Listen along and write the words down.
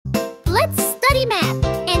Let's study math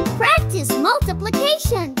and practice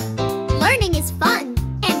multiplication. Learning is fun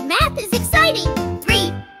and math is exciting.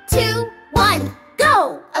 3, 2, 1,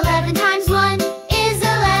 go! 11 times 1 is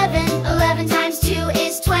 11. 11 times 2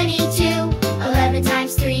 is 22. 11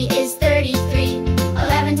 times 3 is 33.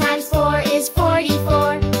 11 times 4 is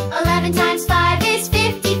 44. 11 times 5 is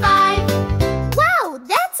 55. Wow,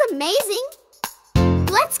 that's amazing!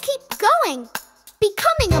 Let's keep going.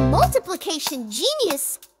 Becoming a multiplication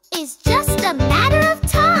genius is just a matter of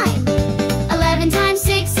time. 11 times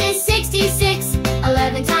 6 is 66.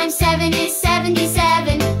 11 times 7 is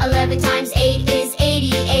 77. 11 times 8 is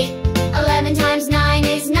 88. 11 times 9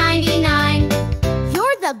 is 99.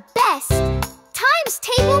 You're the best times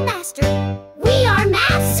table master. We are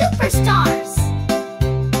math superstars.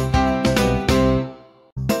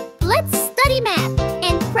 Let's study math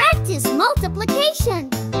and practice multiplication.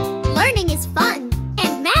 Learning is fun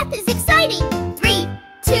and math is exciting. 3,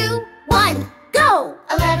 2, 1, go!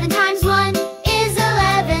 11 times 1 is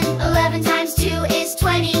 11. 11 times 2 is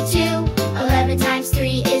 22. 11 times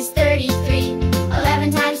 3 is 33.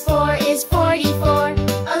 11 times 4 is 44.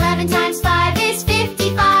 11 times 5 is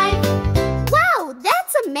 55. Wow,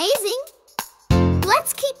 that's amazing!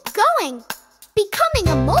 Let's keep going. Becoming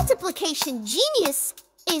a multiplication genius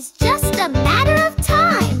is just a matter of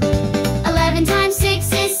time. 11 times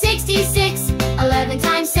 6 is 66. 11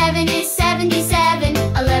 times 7 is 77.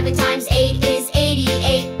 11 times 8 is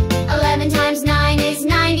 88. 11 times 9 is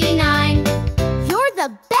 99. You're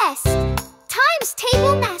the best times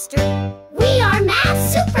table master. We are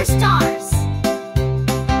math superstars.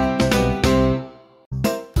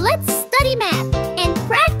 Let's study math and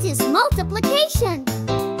practice multiplication.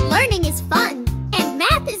 Learning is fun and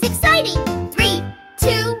math is exciting. 3,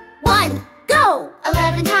 2, 1, go!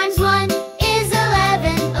 11 times 1 is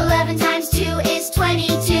 11. 11 times 2 is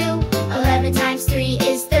 22. 11 times 3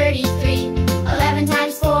 is 33. 11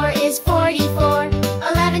 times 4 is 44.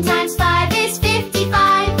 11 times 5 is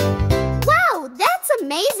 55. Wow, that's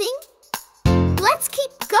amazing! Let's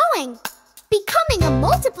keep going. Becoming a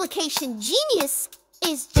multiplication genius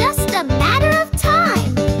is just a matter of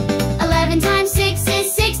time. 11 times 6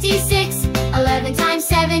 is 66. 11 times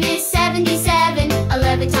 7 is 77.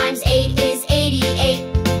 11 times 8 is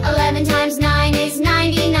 88. 11 times 9 is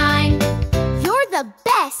 99. You're the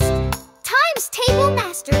best times table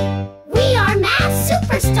master. We are math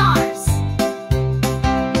superstars.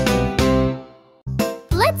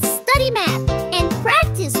 Let's study math and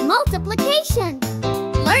practice multiplication.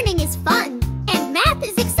 Learning is fun and math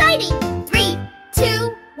is exciting. 3,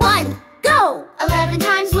 2, 1, go! 11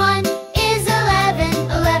 times 1 is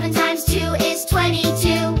 11. 11 times 2 is 22.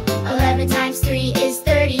 11 times 3 is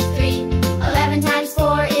 33. 11 times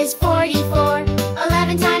 4 is 44.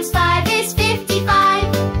 11 times 5 is 55.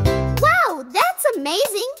 Wow, that's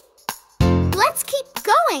amazing! Let's keep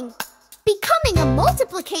going. Becoming a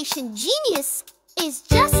multiplication genius is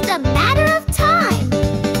just a matter of time.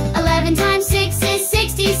 11 times 6 is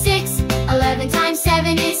 66. 11 times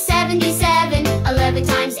 7 is 77. 11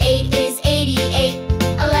 times 8 is 88.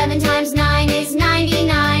 11 times 9 is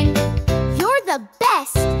 99. You're the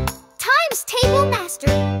best times table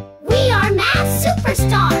master. We are math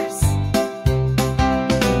superstars.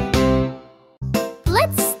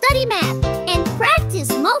 Let's study math and practice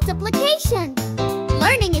multiplication.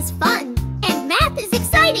 Learning is fun and math is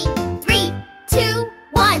exciting. 3, 2,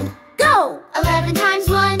 1, go! 11 times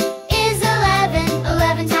 1 is 11.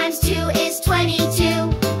 11 times 2 is 22.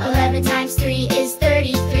 11 times 3 is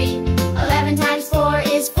 33. 11 times 4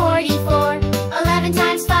 is 44. 11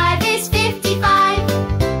 times 5 is 55.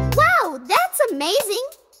 Wow, that's amazing!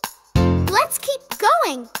 Let's keep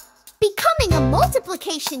going. Becoming a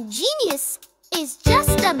multiplication genius is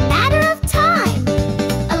just a matter of time.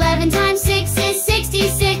 11 times 6 is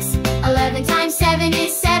 66. 11 times 7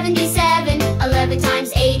 is 77. 11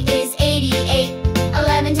 times 8 is 88.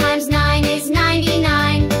 11 times 9 is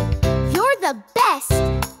 99. You're the best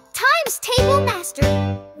times table master.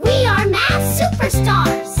 We are math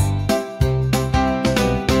superstars.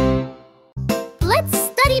 Let's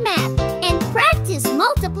study math and practice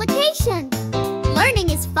multiplication. Learning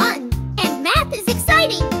is fun and math is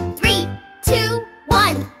exciting. 3, 2,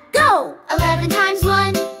 1, go! 11 times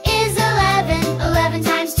 1 is 11. 11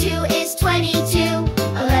 times 2 is 22.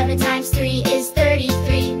 11 times 3 is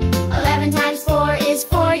 33. 11 times 4 is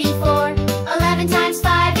 44. 11 times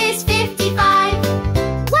 5 is 55.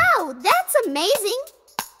 Wow, that's amazing!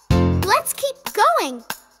 Let's keep going.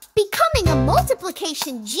 Becoming a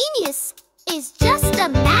multiplication genius is just a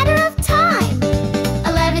matter of time.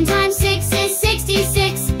 11 times 6 is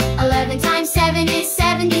 66. 11 times 7 is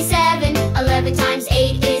 77. 11 times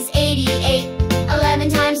 8 is 88. 11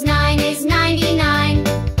 times 9 is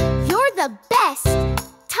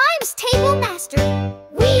faster.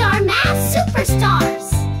 We are math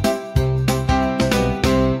superstars.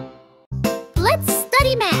 Let's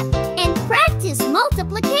study math and practice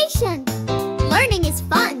multiplication. Learning is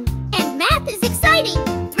fun and math is exciting.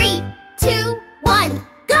 3, 2, 1,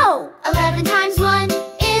 go! 11 times 1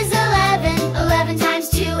 is 11. 11 times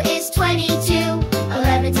 2 is 22.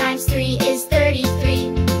 11 times 3 is 33.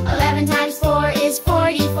 11 times 4 is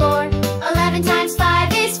 44. 11 times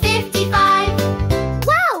 5 is 55.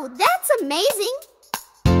 Wow, that's amazing!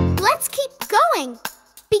 Let's keep going.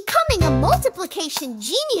 Becoming a multiplication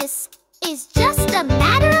genius